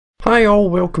Hi all,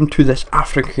 welcome to this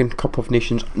African Cup of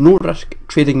Nations no risk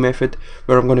trading method,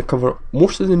 where I'm going to cover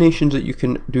most of the nations that you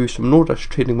can do some no risk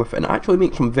trading with and actually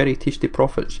make some very tasty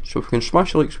profits. So if you can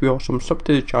smash the likes, be awesome, sub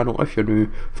to the channel if you're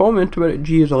new, follow me on Twitter at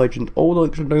G is a legend, all the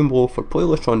links are down below for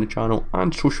playlists on the channel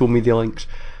and social media links.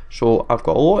 So I've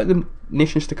got a lot of the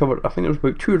nations to cover. I think there's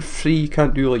about 2 or 3 you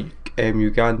can't do, like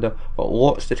Uganda, but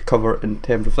lots to cover in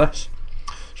terms of this.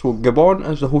 So Gabon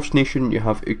as the host nation, you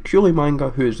have Ukuli Manga,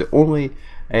 who is the only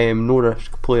no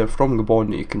risk player from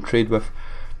Gabon that you can trade with,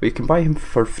 but you can buy him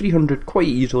for 300 quite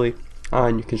easily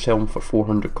and you can sell him for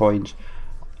 400 coins.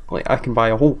 Like, I can buy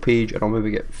a whole page and I'll maybe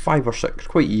get 5 or 6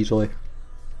 quite easily,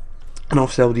 and I'll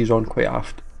sell these on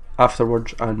quite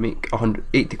afterwards and make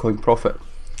 180 coin profit.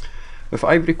 With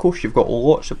Ivory Coast, you've got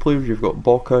lots of players. You've got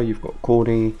Boka, you've got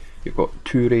Kone, you've got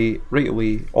Toure, right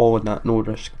away all in that no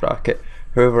risk bracket.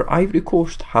 However, Ivory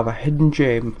Coast have a hidden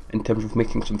gem in terms of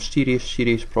making some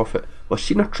serious profit.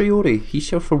 Lassina Traore, he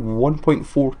sells for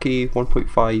 1.4k,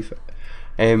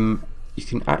 1.5. You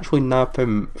can actually nab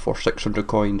him for 600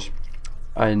 coins,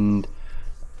 and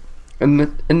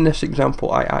in this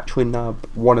example, I actually nabbed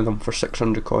one of them for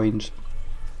 600 coins.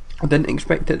 I didn't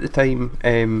expect at the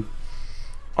time,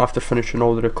 after finishing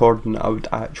all the recording, I would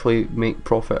actually make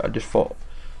profit. I just thought,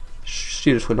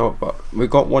 seriously not, but we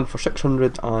got one for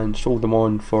 600 and sold them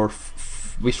on for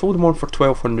we sold them on for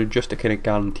 1200 just to kind of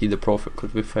guarantee the profit,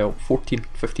 because we felt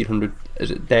 1500 is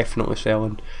it definitely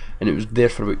selling, and it was there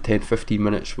for about 10-15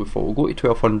 minutes. We thought we'll go to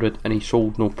 1200 and he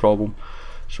sold no problem.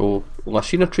 So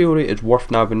Lassina Traore is worth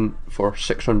nabbing for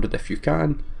 600 if you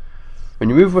can. When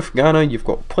you move with Ghana, you've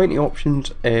got plenty of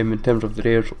options in terms of the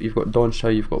rares. You've got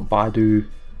Donsa, you've got Badu,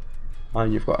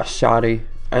 and you've got Asari.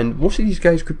 And most of these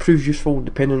guys could prove useful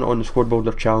depending on the squad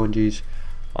builder challenges.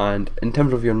 And in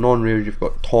terms of your non-rares, you've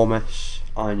got Thomas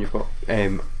and you've got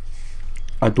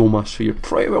Adoma, so you're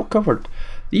pretty well covered.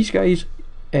 These guys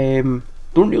don't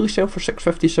really sell for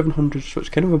 650, 700, so it's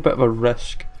kind of a bit of a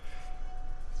risk.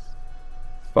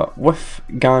 But with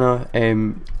Ghana,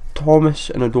 Thomas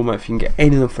and Adoma, if you can get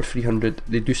any of them for 300,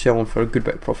 they do sell them for a good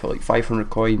bit of profit, like 500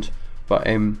 coins. But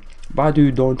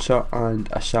Badu, Donsa and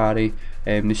Asari,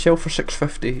 they sell for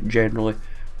 650 generally,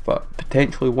 but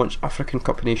potentially once African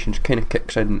Cup of Nations kind of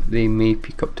kicks in, they may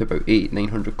peak up to about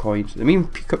 800-900 coins. They may even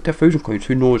peak up to 1000 coins,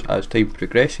 who knows, as time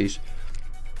progresses.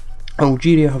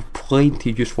 Algeria have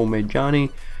plenty of useful Medjani,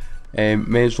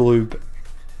 Meslub,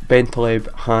 Bentaleb,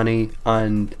 Hani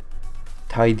and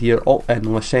Taidir,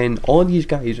 and Lassen. All of these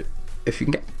guys, if you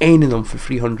can get any of them for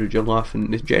 300, you're laughing.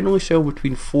 They generally sell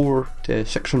between 400 to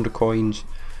 600 coins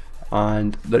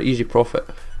and they're easy profit.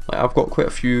 Like, I've got quite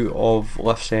a few of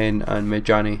Lassen and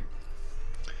Medjani.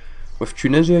 With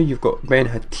Tunisia, you've got Ben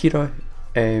Hatira,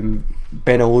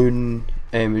 Benaloun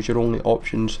as your only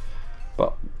options,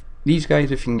 but these guys,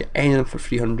 if you can get any of them for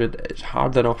 300, it's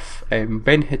hard enough.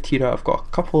 Ben Hatira, I've got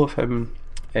a couple of him,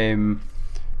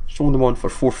 sold them on for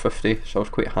 450, so I was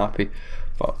quite happy.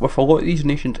 But with a lot of these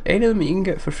nations, any of them you can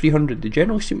get for 300, they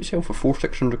generally seem to sell for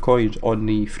 400-600 coins on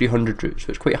the 300 route, so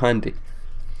it's quite handy.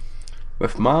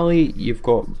 With Mali, you've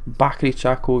got Bakary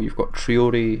Sako, you've got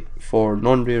Traore for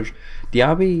non-rares.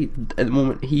 Diaby, at the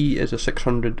moment, he is a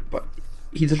 600, but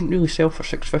he doesn't really sell for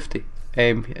 650.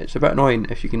 It's a bit annoying.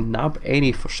 If you can nab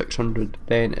any for 600,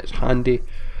 then it's handy,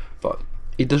 but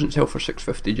he doesn't sell for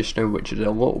 650 just now, which is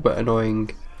a little bit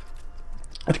annoying.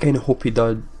 I'd kind of hope he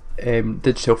did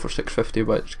sell for 650,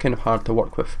 but it's kind of hard to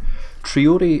work with.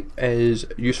 Traore is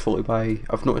useful to buy.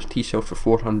 I've noticed he sells for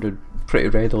 400 pretty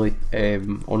readily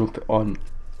on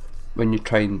when you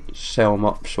try and sell them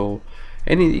up. So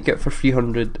any that you get for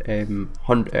 300,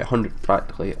 100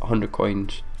 practically 100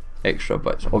 coins extra,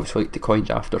 but it's obviously like the coins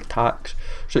after tax,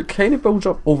 so it kind of builds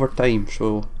up over time.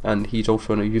 So, and he's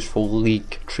also in a useful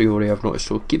league, Traore, I've noticed,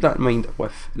 so keep that in mind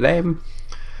with them.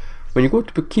 When you go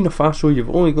to Burkina Faso,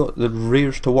 you've only got the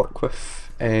rares to work with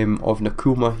of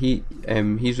Nakuma.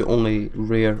 He's the only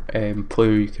rare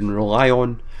player you can rely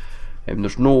on.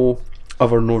 There's no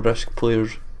other no risk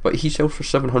players, but he sells for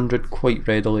 700 quite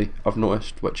readily, I've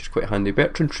noticed, which is quite handy.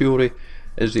 Bertrand Traore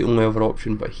is the only other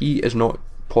option, but he is not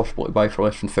possible to buy for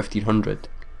less than 1500.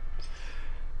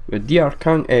 With DR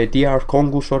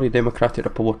Congo, Democratic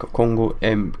Republic of Congo,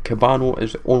 Cabano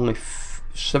is the only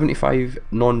 75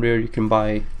 non-rare you can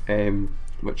buy,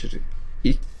 which is,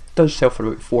 he does sell for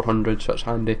about 400, so it's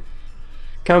handy.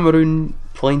 Cameroon,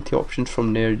 plenty options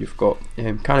from there. You've got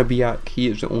Canabiac, he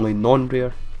is the only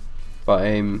non-rare, but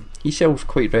he sells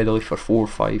quite readily for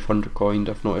 400-500 coins,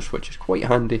 I've noticed, which is quite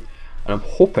handy, and I'm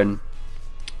hoping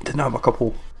to nab a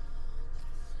couple.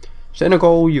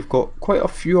 Senegal, you've got quite a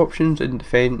few options in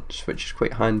defence, which is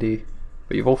quite handy.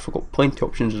 but you've also got plenty of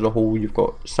options as a whole. You've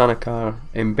got Sanakar,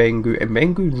 Mbengu.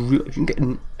 Mbengu, if you can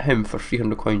get him for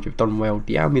 300 coins, you've done well.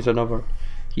 Diami's another.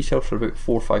 He sells for about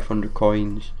 400 or 500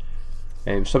 coins.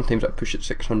 Sometimes I push it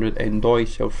 600. Ndoye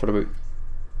sells for about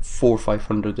 400 or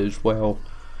 500 as well.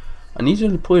 And these are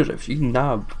the players that if you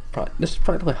nab, this is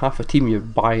practically half a team you're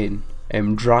buying.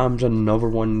 Dram's another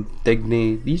one,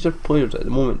 Digne. These are players at the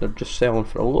moment they're just selling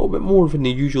for a little bit more than they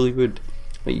usually would.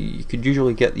 Like, you could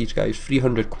usually get these guys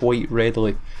 300 quite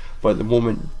readily, but at the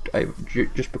moment,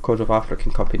 just because of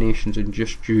African Cup of Nations and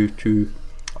just due to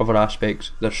other aspects,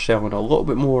 they're selling a little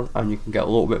bit more and you can get a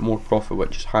little bit more profit,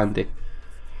 which is handy.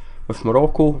 With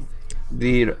Morocco,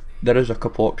 there is a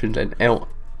couple options in El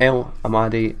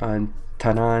Amadi and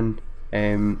Tanan.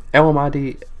 El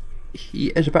Amadi, he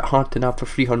is a bit hard to nab for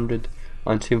 300,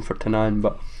 and same for Tanan,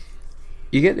 but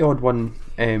you get the odd one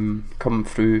coming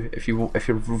through if you're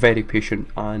very patient,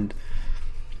 and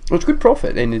it's good profit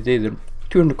at the end of the day. They're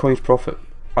 200 coins profit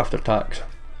after tax.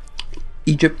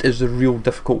 Egypt is the real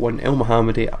difficult one. El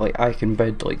Mohammadi, like, I can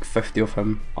bid like 50 of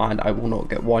him and I will not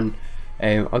get one.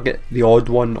 I'll get the odd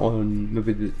one on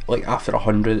maybe like after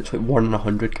 100. It's like 1 in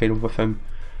 100 kind of with him.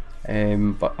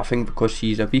 But I think because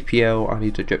he's a BPL and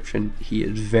he's Egyptian, he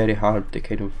is very hard to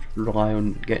kind of rely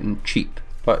on getting cheap,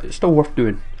 but it's still worth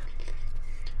doing.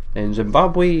 In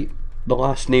Zimbabwe, the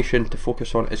last nation to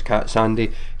focus on is Kat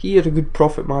Sandy. He has a good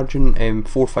profit margin,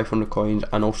 400 or 500 coins,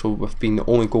 and also with being the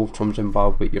only goal from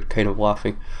Zimbabwe, you're kind of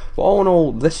laughing. But all in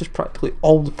all, this is practically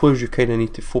all the players you kind of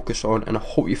need to focus on, and I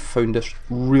hope you found this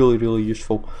really, really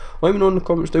useful. Let me know in the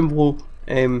comments down below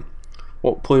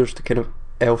what players to kind of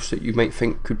else that you might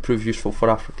think could prove useful for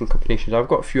African Cup of Nations. I've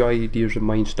got a few ideas in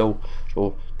mind still,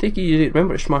 so take it easy.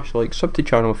 Remember to smash the like, sub to the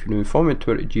channel if you're new, follow me on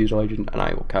Twitter at GSLegend, and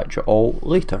I will catch you all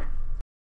later.